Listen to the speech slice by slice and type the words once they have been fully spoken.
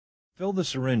Fill the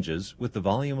syringes with the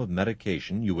volume of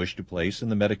medication you wish to place in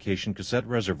the medication cassette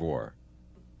reservoir.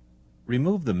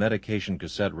 Remove the medication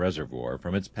cassette reservoir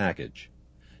from its package.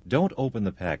 Don't open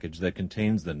the package that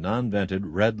contains the non-vented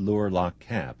red luer lock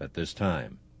cap at this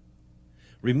time.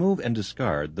 Remove and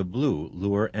discard the blue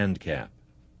luer end cap.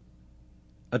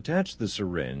 Attach the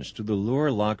syringe to the luer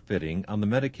lock fitting on the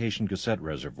medication cassette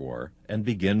reservoir and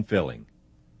begin filling.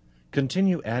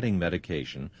 Continue adding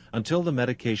medication until the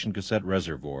medication cassette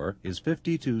reservoir is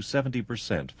 50 to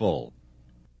 70% full.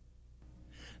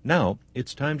 Now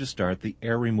it's time to start the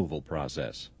air removal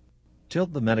process.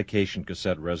 Tilt the medication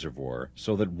cassette reservoir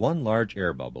so that one large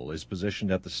air bubble is positioned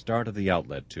at the start of the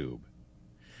outlet tube.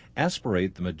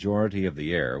 Aspirate the majority of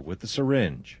the air with the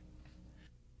syringe.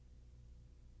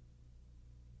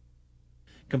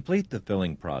 Complete the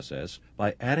filling process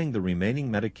by adding the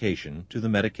remaining medication to the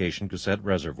medication cassette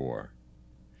reservoir.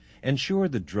 Ensure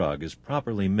the drug is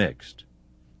properly mixed.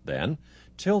 Then,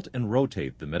 tilt and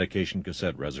rotate the medication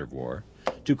cassette reservoir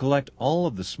to collect all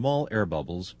of the small air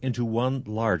bubbles into one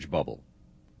large bubble.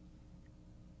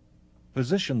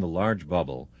 Position the large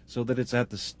bubble so that it's at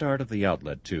the start of the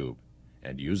outlet tube,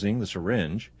 and using the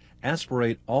syringe,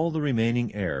 aspirate all the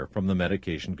remaining air from the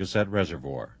medication cassette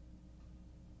reservoir.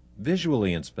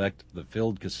 Visually inspect the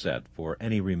filled cassette for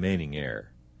any remaining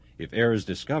air. If air is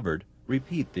discovered,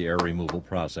 repeat the air removal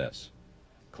process.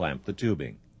 Clamp the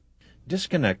tubing.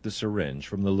 Disconnect the syringe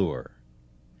from the luer.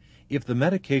 If the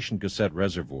medication cassette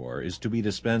reservoir is to be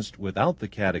dispensed without the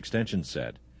CADD extension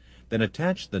set, then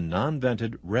attach the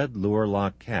non-vented red luer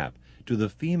lock cap to the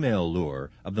female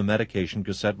luer of the medication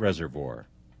cassette reservoir.